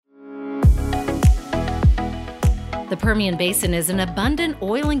The Permian Basin is an abundant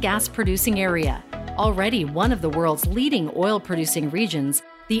oil and gas producing area. Already one of the world's leading oil producing regions,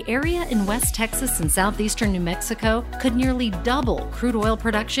 the area in West Texas and southeastern New Mexico could nearly double crude oil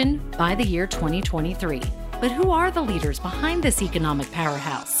production by the year 2023. But who are the leaders behind this economic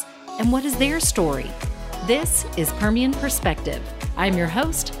powerhouse? And what is their story? This is Permian Perspective. I'm your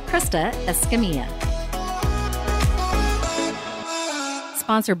host, Krista Escamilla.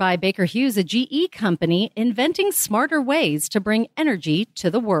 Sponsored by Baker Hughes, a GE company inventing smarter ways to bring energy to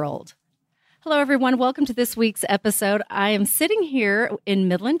the world. Hello, everyone. Welcome to this week's episode. I am sitting here in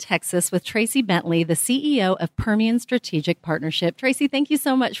Midland, Texas with Tracee Bentley, the CEO of Permian Strategic Partnership. Tracee, thank you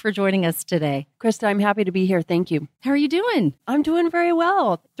so much for joining us today. Krista, I'm happy to be here. Thank you. How are you doing? I'm doing very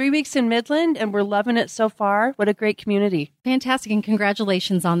well. 3 weeks in Midland, and we're loving it so far. What a great community. Fantastic, and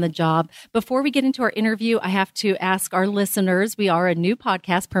congratulations on the job. Before we get into our interview, I have to ask our listeners, we are a new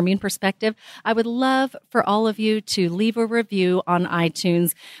podcast, Permian Perspective. I would love for all of you to leave a review on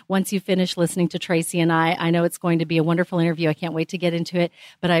iTunes once you finish listening to Tracee and I. I know it's going to be a wonderful interview. I can't wait to get into it,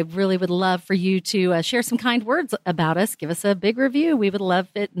 but I really would love for you to share some kind words about us. Give us a big review. We would love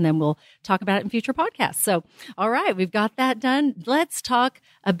it, and then we'll talk about it in future podcasts. So, all right, we've got that done. Let's talk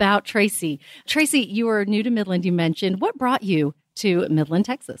about Tracee. Tracee, you are new to Midland, you mentioned. What brought you to Midland,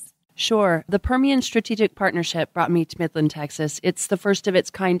 Texas? Sure. The Permian Strategic Partnership brought me to Midland, Texas. It's the first of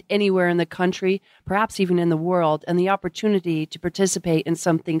its kind anywhere in the country, perhaps even in the world, and the opportunity to participate in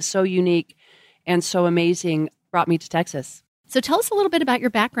something so unique and so amazing brought me to Texas. So tell us a little bit about your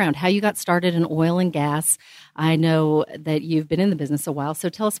background, how you got started in oil and gas. I know that you've been in the business a while, so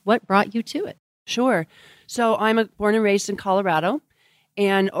tell us what brought you to it. Sure. So I'm born and raised in Colorado,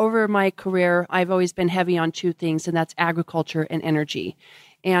 and over my career, I've always been heavy on two things, and that's agriculture and energy.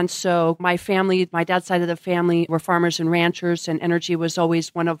 And so my family, my dad's side of the family were farmers and ranchers, and energy was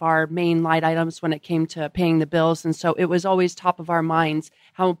always one of our main light items when it came to paying the bills. And so it was always top of our minds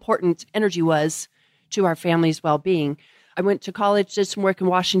how important energy was to our family's well-being. I went to college, did some work in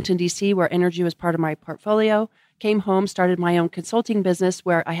Washington, D.C., where energy was part of my portfolio, came home, started my own consulting business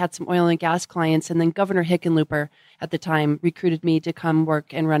where I had some oil and gas clients, and then Governor Hickenlooper at the time recruited me to come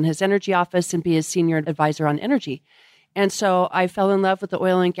work and run his energy office and be his senior advisor on energy. And so I fell in love with the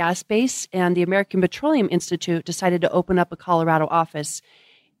oil and gas space, and the American Petroleum Institute decided to open up a Colorado office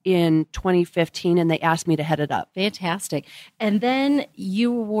in 2015, and they asked me to head it up. Fantastic. And then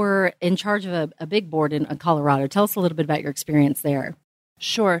you were in charge of a big board in Colorado. Tell us a little bit about your experience there.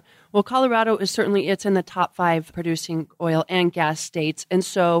 Sure. Well, Colorado is certainly, it's in the top 5 producing oil and gas states. And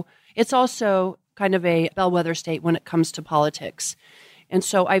so it's also kind of a bellwether state when it comes to politics. And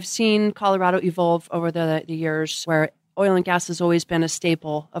so I've seen Colorado evolve over the years where oil and gas has always been a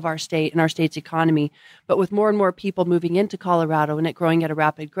staple of our state and our state's economy. But with more and more people moving into Colorado and it growing at a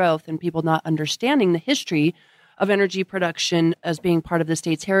rapid growth and people not understanding the history of energy production as being part of the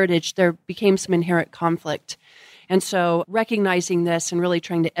state's heritage, there became some inherent conflict. And so recognizing this and really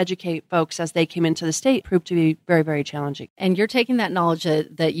trying to educate folks as they came into the state proved to be very, very challenging. And you're taking that knowledge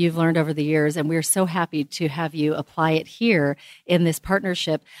that you've learned over the years, and we're so happy to have you apply it here in this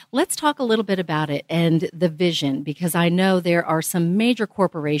partnership. Let's talk a little bit about it and the vision, because I know there are some major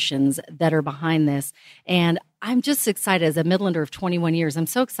corporations that are behind this. And I'm just excited as a Midlander of 21 years. I'm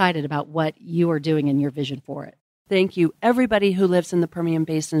so excited about what you are doing and your vision for it. Thank you. Everybody who lives in the Permian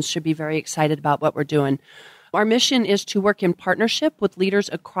Basin should be very excited about what we're doing. Our mission is to work in partnership with leaders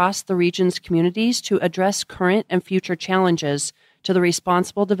across the region's communities to address current and future challenges to the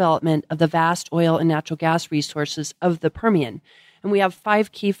responsible development of the vast oil and natural gas resources of the Permian. And we have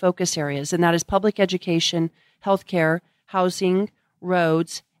 5 key focus areas, and that is public education, healthcare, housing,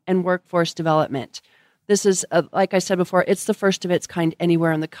 roads, and workforce development. This is, like I said before, it's the first of its kind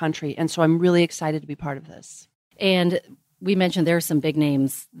anywhere in the country, and so I'm really excited to be part of this. And we mentioned there are some big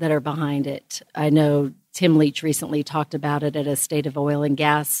names that are behind it. I know Tim Leach recently talked about it at a State of Oil and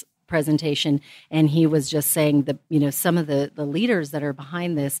Gas presentation, and he was just saying that, some of the leaders that are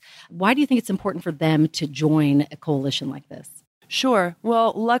behind this, why do you think it's important for them to join a coalition like this? Sure.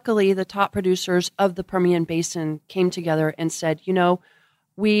 Well, luckily, the top producers of the Permian Basin came together and said,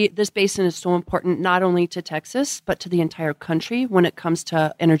 this basin is so important not only to Texas, but to the entire country when it comes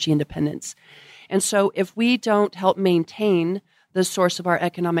to energy independence. And so if we don't help maintain the source of our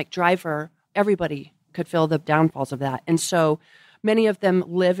economic driver, everybody could feel the downfalls of that. And so Many of them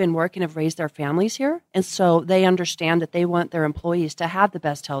live and work and have raised their families here. And so they understand that they want their employees to have the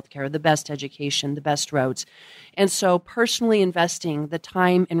best healthcare, the best education, the best roads. And so personally investing the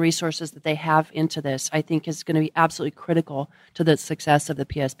time and resources that they have into this, I think is going to be absolutely critical to the success of the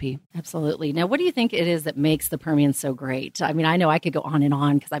PSP. Absolutely. Now, what do you think it is that makes the Permian so great? I mean, I know I could go on and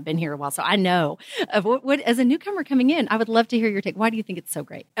on because I've been here a while, so I know. What, as a newcomer coming in, I would love to hear your take. Why do you think it's so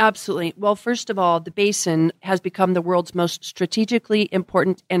great? Absolutely. Well, first of all, the basin has become the world's most strategically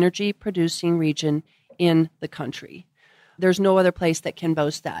important energy producing region in the country. There's no other place that can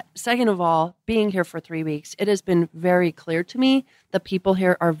boast that. Second of all, being here for 3 weeks, it has been very clear to me the people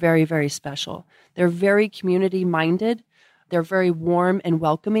here are very, very special. They're very community minded. They're very warm and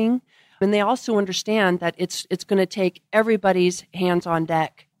welcoming. And they also understand that it's going to take everybody's hands on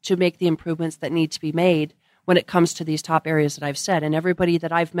deck to make the improvements that need to be made when it comes to these top areas that I've said. And everybody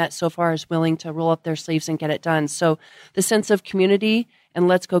that I've met so far is willing to roll up their sleeves and get it done. So the sense of community and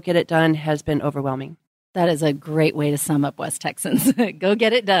let's go get it done has been overwhelming. That is a great way to sum up West Texans. Go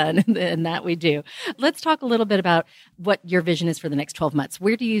get it done, and that we do. Let's talk a little bit about what your vision is for the next 12 months.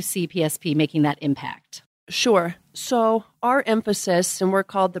 Where do you see PSP making that impact? Sure. So our emphasis, and we're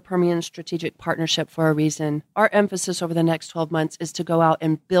called the Permian Strategic Partnership for a reason, our emphasis over the next 12 months is to go out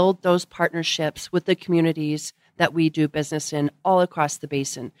and build those partnerships with the communities that we do business in all across the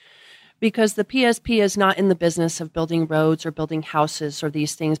basin. Because the PSP is not in the business of building roads or building houses or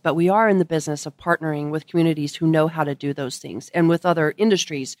these things, but we are in the business of partnering with communities who know how to do those things and with other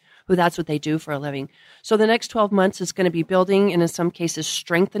industries who that's what they do for a living. So the next 12 months is going to be building and in some cases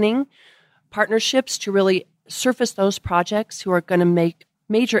strengthening partnerships to really surface those projects who are going to make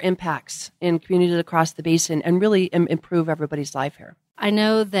major impacts in communities across the basin and really improve everybody's life here. I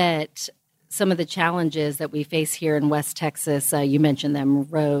know that some of the challenges that we face here in West Texas, you mentioned them,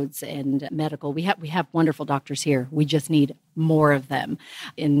 roads and medical. We have wonderful doctors here. We just need more of them.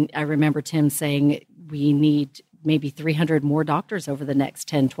 And I remember Tim saying we need maybe 300 more doctors over the next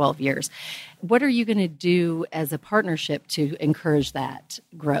 10, 12 years. What are you going to do as a partnership to encourage that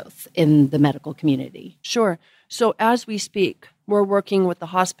growth in the medical community? Sure. So as we speak, we're working with the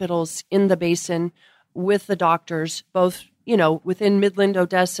hospitals in the basin, with the doctors, both within Midland,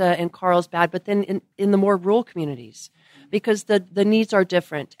 Odessa, and Carlsbad, but then in the more rural communities, because the needs are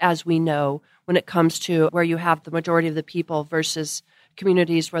different, as we know, when it comes to where you have the majority of the people versus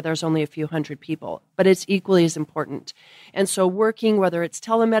communities where there's only a few hundred people, but it's equally as important. And so working, whether it's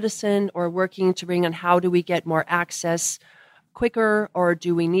telemedicine or working to bring on how do we get more access quicker, or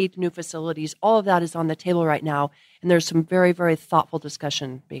do we need new facilities, all of that is on the table right now. And there's some very, very thoughtful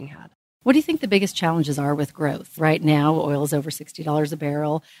discussion being had. What do you think the biggest challenges are with growth? Right now, oil is over $60 a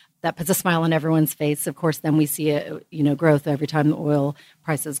barrel. That puts a smile on everyone's face. Of course, then we see growth every time the oil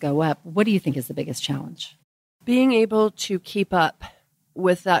prices go up. What do you think is the biggest challenge? Being able to keep up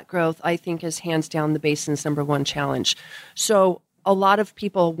with that growth, I think, is hands down the basin's number one challenge. So a lot of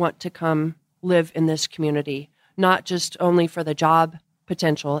people want to come live in this community, not just only for the job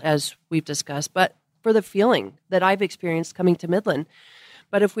potential, as we've discussed, but for the feeling that I've experienced coming to Midland.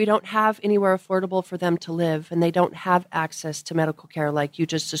 But if we don't have anywhere affordable for them to live and they don't have access to medical care like you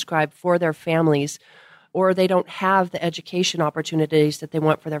just described for their families, or they don't have the education opportunities that they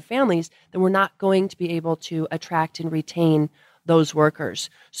want for their families, then we're not going to be able to attract and retain those workers.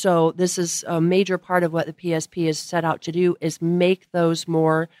 So this is a major part of what the PSP is set out to do, is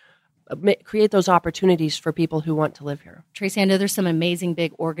create those opportunities for people who want to live here. Tracee, I know there's some amazing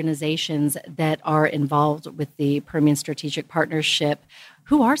big organizations that are involved with the Permian Strategic Partnership.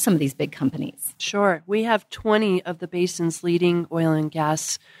 Who are some of these big companies? Sure. We have 20 of the basin's leading oil and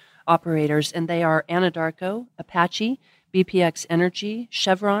gas operators, and they are Anadarko, Apache, BPX Energy,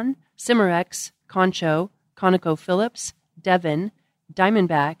 Chevron, Cimarex, Concho, ConocoPhillips, Devon,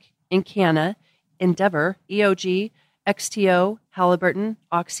 Diamondback, Encana, Endeavor, EOG, XTO, Halliburton,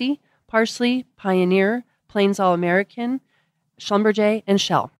 Oxy, Parsley, Pioneer, Plains All-American, Schlumberger, and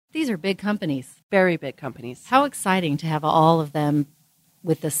Shell. These are big companies. Very big companies. How exciting to have all of them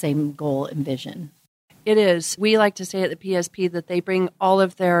with the same goal and vision. It is. We like to say at the PSP that they bring all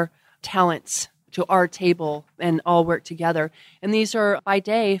of their talents to our table and all work together. And these are, by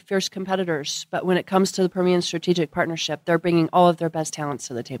day, fierce competitors. But when it comes to the Permian Strategic Partnership, they're bringing all of their best talents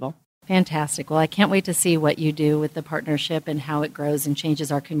to the table. Fantastic. Well, I can't wait to see what you do with the partnership and how it grows and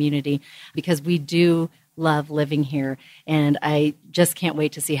changes our community, because we do love living here. And I just can't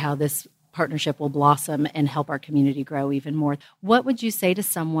wait to see how this partnership will blossom and help our community grow even more. What would you say to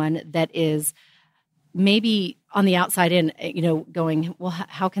someone that is maybe on the outside in, going, well,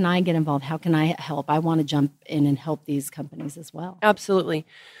 how can I get involved? How can I help? I want to jump in and help these companies as well. Absolutely.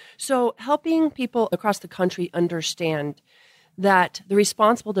 So helping people across the country understand that the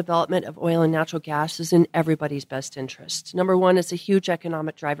responsible development of oil and natural gas is in everybody's best interest. Number one, it's a huge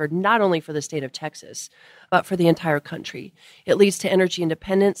economic driver, not only for the state of Texas, but for the entire country. It leads to energy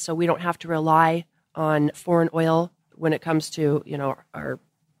independence, so we don't have to rely on foreign oil when it comes to,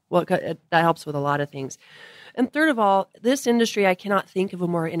 that helps with a lot of things. And third of all, this industry, I cannot think of a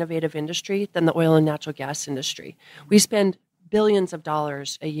more innovative industry than the oil and natural gas industry. We spend billions of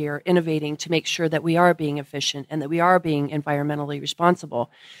dollars a year innovating to make sure that we are being efficient and that we are being environmentally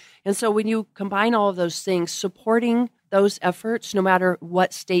responsible. And so when you combine all of those things, supporting those efforts, no matter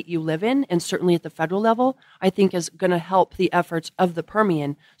what state you live in, and certainly at the federal level, I think is going to help the efforts of the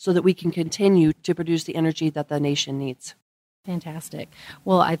Permian so that we can continue to produce the energy that the nation needs. Fantastic.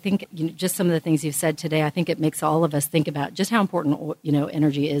 Well, I think just some of the things you've said today, I think it makes all of us think about just how important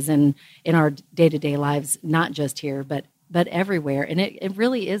energy is in our day-to-day lives, not just here, but everywhere. And it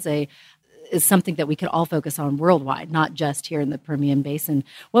really is something that we could all focus on worldwide, not just here in the Permian Basin.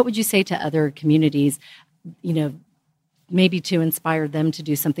 What would you say to other communities, maybe to inspire them to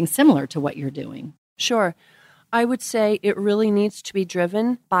do something similar to what you're doing? Sure. I would say it really needs to be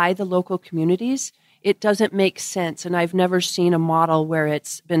driven by the local communities. It doesn't make sense, and I've never seen a model where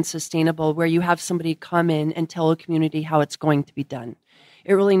it's been sustainable, where you have somebody come in and tell a community how it's going to be done.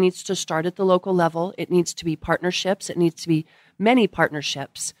 It really needs to start at the local level. It needs to be partnerships. It needs to be many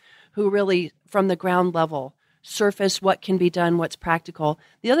partnerships who really, from the ground level, surface what can be done, what's practical.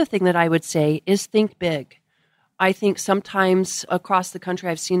 The other thing that I would say is think big. I think sometimes across the country,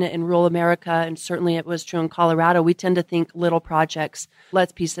 I've seen it in rural America, and certainly it was true in Colorado, we tend to think little projects,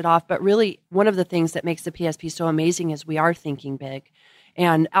 let's piece it off. But really, one of the things that makes the PSP so amazing is we are thinking big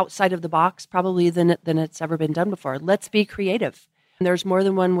and outside of the box, probably than it's ever been done before. Let's be creative. There's more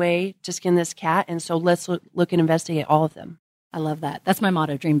than one way to skin this cat, and so let's look and investigate all of them. I love that. That's my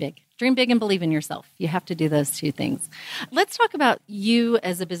motto, dream big. Dream big and believe in yourself. You have to do those two things. Let's talk about you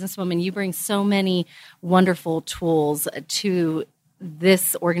as a businesswoman. You bring so many wonderful tools to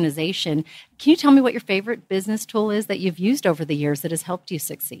this organization. Can you tell me what your favorite business tool is that you've used over the years that has helped you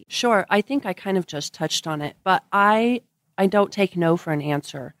succeed? Sure. I think I kind of just touched on it, but I don't take no for an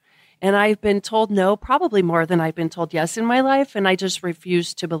answer. And I've been told no probably more than I've been told yes in my life, and I just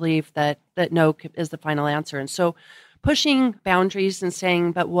refuse to believe that no is the final answer. And so pushing boundaries and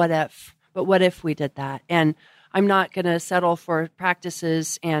saying, but what if we did that? And I'm not going to settle for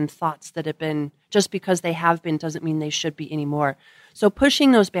practices and thoughts that have been, just because they have been doesn't mean they should be anymore. So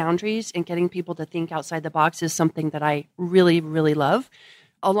pushing those boundaries and getting people to think outside the box is something that I really, really love.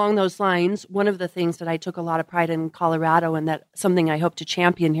 Along those lines, one of the things that I took a lot of pride in Colorado, and that something I hope to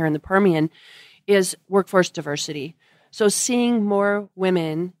champion here in the Permian, is workforce diversity. So seeing more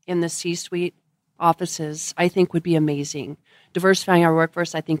women in the C-suite offices, I think, would be amazing. Diversifying our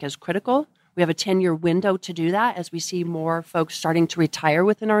workforce, I think, is critical. We have a 10-year window to do that as we see more folks starting to retire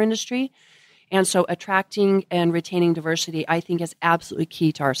within our industry. And so attracting and retaining diversity, I think, is absolutely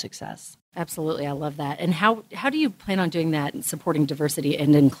key to our success. Absolutely. I love that. And how do you plan on doing that and supporting diversity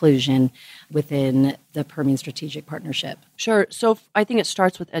and inclusion within the Permian Strategic Partnership? Sure. So I think it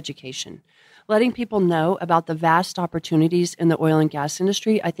starts with education. Letting people know about the vast opportunities in the oil and gas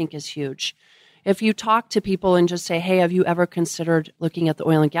industry, I think, is huge. If you talk to people and just say, hey, have you ever considered looking at the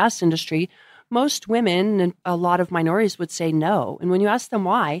oil and gas industry? Most women and a lot of minorities would say no. And when you ask them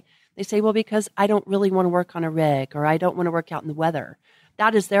why, they say, well, because I don't really want to work on a rig, or I don't want to work out in the weather.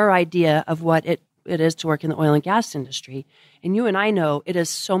 That is their idea of what it is to work in the oil and gas industry. And you and I know it is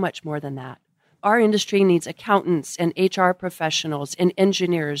so much more than that. Our industry needs accountants and HR professionals and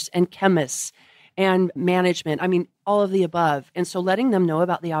engineers and chemists and management. I mean, all of the above. And so letting them know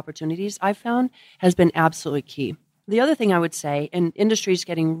about the opportunities I've found has been absolutely key. The other thing I would say, and industry is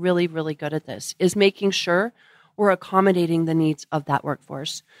getting really, really good at this, is making sure we're accommodating the needs of that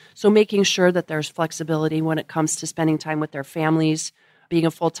workforce. So making sure that there's flexibility when it comes to spending time with their families, being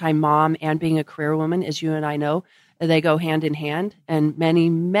a full-time mom and being a career woman, as you and I know, they go hand in hand, and many,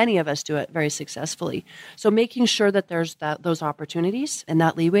 many of us do it very successfully. So making sure that there's those opportunities and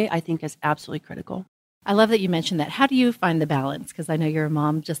that leeway, I think, is absolutely critical. I love that you mentioned that. How do you find the balance? Because I know you're a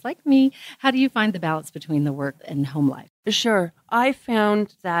mom just like me. How do you find the balance between the work and home life? Sure. I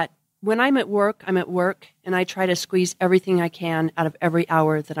found that when I'm at work, and I try to squeeze everything I can out of every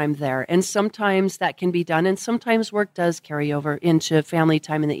hour that I'm there. And sometimes that can be done, and sometimes work does carry over into family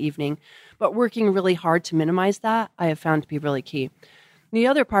time in the evening. But working really hard to minimize that, I have found to be really key. The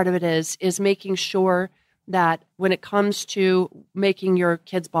other part of it is making sure that when it comes to making your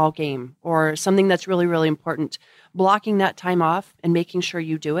kids' ball game or something that's really, really important, blocking that time off and making sure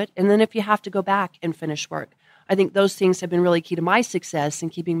you do it. And then if you have to go back and finish work, I think those things have been really key to my success in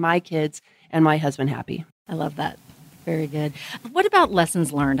keeping my kids and my husband happy. I love that. Very good. What about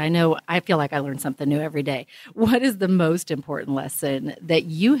lessons learned? I feel like I learn something new every day. What is the most important lesson that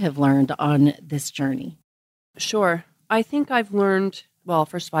you have learned on this journey? Sure. I think I've learned, well,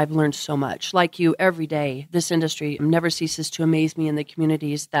 first of all, I've learned so much. Like you, every day, this industry never ceases to amaze me in the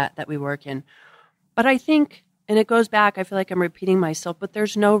communities that we work in. But I think, and it goes back, I feel like I'm repeating myself, but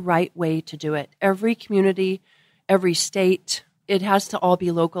there's no right way to do it. Every community, every state, it has to all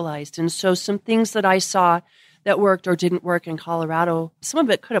be localized. And so some things that I saw that worked or didn't work in Colorado, some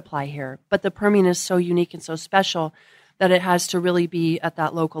of it could apply here, but the Permian is so unique and so special that it has to really be at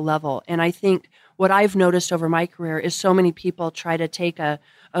that local level. And I think what I've noticed over my career is so many people try to take a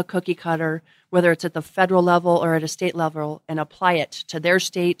cookie cutter, whether it's at the federal level or at a state level, and apply it to their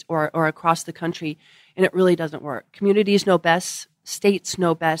state or across the country, and it really doesn't work. Communities know best, states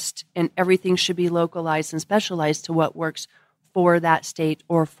know best, and everything should be localized and specialized to what works for that state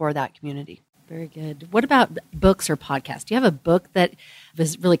or for that community. Very good. What about books or podcasts? Do you have a book that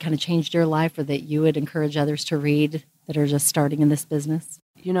has really kind of changed your life or that you would encourage others to read that are just starting in this business?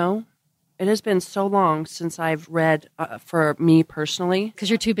 You know, it has been so long since I've read for me personally. Because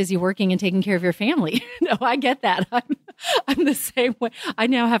you're too busy working and taking care of your family. No, I get that. I'm the same way. I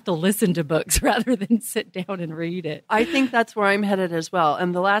now have to listen to books rather than sit down and read it. I think that's where I'm headed as well.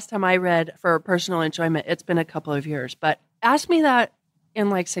 And the last time I read for personal enjoyment, it's been a couple of years. But ask me that in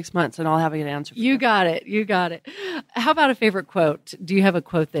like 6 months and I'll have an answer for you. You got it. How about a favorite quote? Do you have a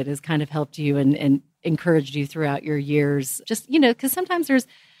quote that has kind of helped you and encouraged you throughout your years? Just, because sometimes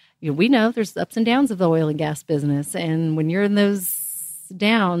we know there's ups and downs of the oil and gas business. And when you're in those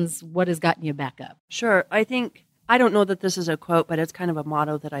downs, what has gotten you back up? Sure. I don't know that this is a quote, but it's kind of a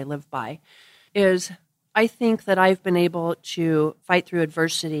motto that I live by, is I think that I've been able to fight through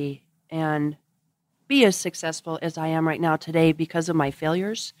adversity and be as successful as I am right now today because of my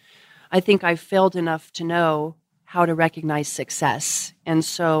failures. I think I've failed enough to know how to recognize success. And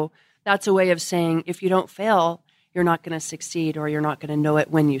so that's a way of saying if you don't fail, you're not going to succeed or you're not going to know it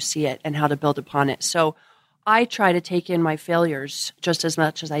when you see it and how to build upon it. So I try to take in my failures just as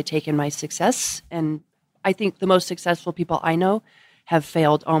much as I take in my success. And I think the most successful people I know have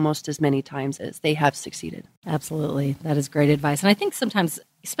failed almost as many times as they have succeeded. Absolutely. That is great advice. And I think sometimes,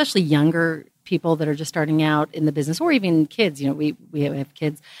 especially younger people that are just starting out in the business, or even kids, we have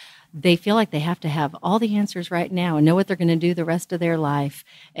kids, they feel like they have to have all the answers right now and know what they're going to do the rest of their life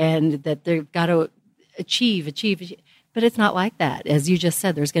and that they've got to achieve. But it's not like that. As you just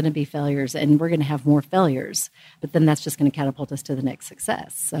said, there's going to be failures and we're going to have more failures, but then that's just going to catapult us to the next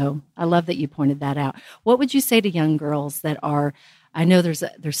success. So I love that you pointed that out. What would you say to young girls that are, I know there's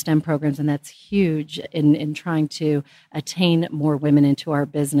STEM programs and that's huge in trying to attain more women into our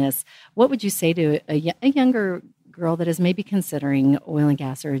business. What would you say to a younger girl that is maybe considering oil and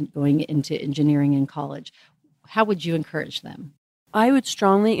gas or going into engineering in college? How would you encourage them? I would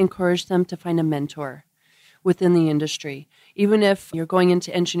strongly encourage them to find a mentor within the industry. Even if you're going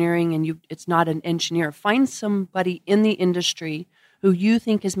into engineering and it's not an engineer, find somebody in the industry who you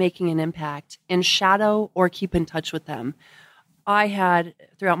think is making an impact and shadow or keep in touch with them. I had,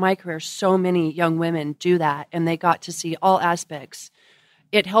 throughout my career, so many young women do that, and they got to see all aspects.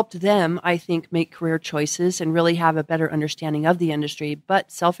 It helped them, I think, make career choices and really have a better understanding of the industry.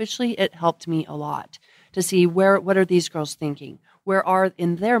 But selfishly, it helped me a lot to see what are these girls thinking?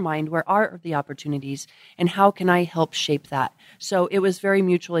 In their mind, where are the opportunities? And how can I help shape that? So it was very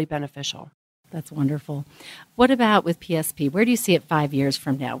mutually beneficial. That's wonderful. What about with PSP? Where do you see it 5 years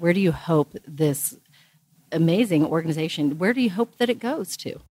from now? Where do you hope this amazing organization, where do you hope that it goes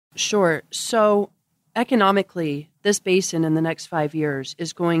to? Sure. So economically, this basin in the next 5 years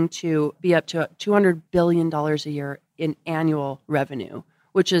is going to be up to $200 billion a year in annual revenue,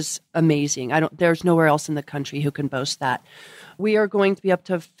 which is amazing. There's nowhere else in the country who can boast that. We are going to be up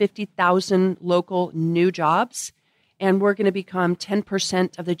to 50,000 local new jobs, and we're going to become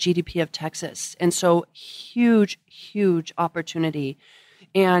 10% of the GDP of Texas. And so huge, huge opportunity,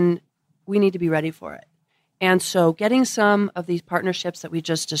 and we need to be ready for it. And so getting some of these partnerships that we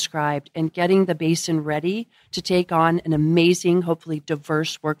just described and getting the basin ready to take on an amazing, hopefully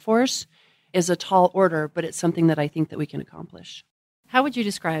diverse workforce is a tall order, but it's something that I think that we can accomplish. How would you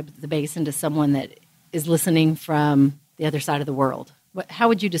describe the basin to someone that is listening from the other side of the world? How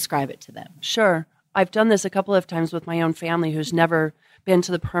would you describe it to them? Sure. I've done this a couple of times with my own family who's never been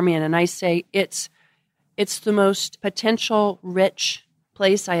to the Permian, and I say it's the most potential rich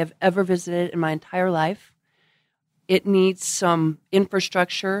place I have ever visited in my entire life. It needs some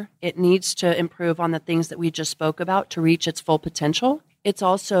infrastructure. It needs to improve on the things that we just spoke about to reach its full potential. It's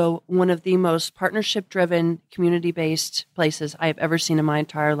also one of the most partnership-driven, community-based places I have ever seen in my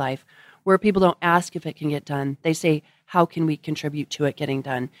entire life, where people don't ask if it can get done. They say, how can we contribute to it getting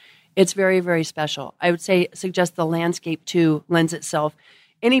done? It's very, very special. I would suggest the landscape too lends itself.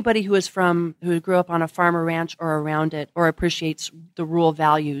 Anybody who grew up on a farm or ranch or around it or appreciates the rural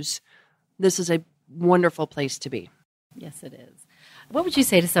values, this is a wonderful place to be. Yes, it is. What would you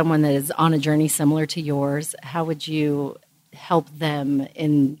say to someone that is on a journey similar to yours? How would you help them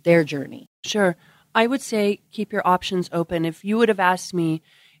in their journey? Sure. I would say keep your options open. If you would have asked me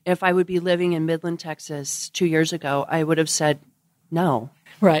if I would be living in Midland, Texas 2 years ago, I would have said no.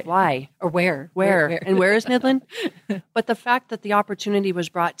 Right. Why? Or where? And where is Midland? But the fact that the opportunity was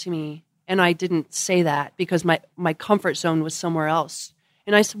brought to me, and I didn't say that because my comfort zone was somewhere else.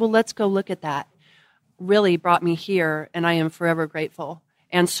 And I said, well, let's go look at that. Really brought me here, and I am forever grateful.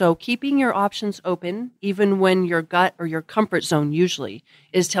 And so keeping your options open, even when your gut or your comfort zone usually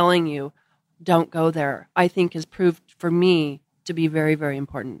is telling you, don't go there, I think has proved for me to be very, very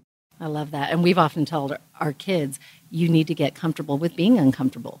important. I love that. And we've often told our kids, you need to get comfortable with being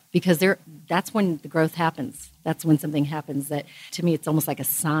uncomfortable because that's when the growth happens. That's when something happens that, to me, it's almost like a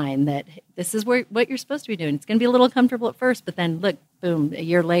sign that this is what you're supposed to be doing. It's going to be a little uncomfortable at first, but then look, boom, a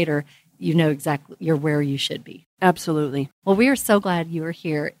year later, you know exactly you're where you should be. Absolutely. Well, we are so glad you are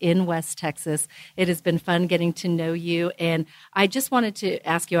here in West Texas. It has been fun getting to know you. And I just wanted to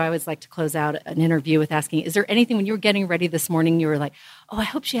ask you, I always like to close out an interview with asking, is there anything when you were getting ready this morning, you were like, oh, I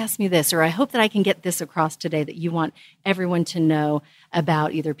hope she asked me this, or I hope that I can get this across today that you want everyone to know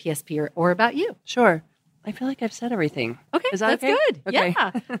about either PSP or about you? Sure. I feel like I've said everything. Okay. Is that that's okay? Good. Okay. Yeah,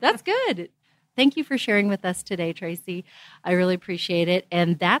 that's good. Thank you for sharing with us today, Tracee. I really appreciate it.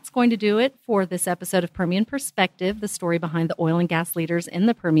 And that's going to do it for this episode of Permian Perspective, the story behind the oil and gas leaders in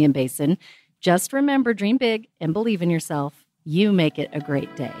the Permian Basin. Just remember, dream big and believe in yourself. You make it a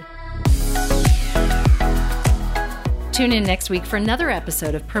great day. Tune in next week for another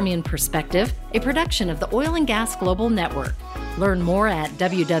episode of Permian Perspective, a production of the Oil and Gas Global Network. Learn more at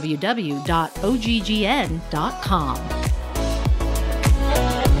www.oggn.com.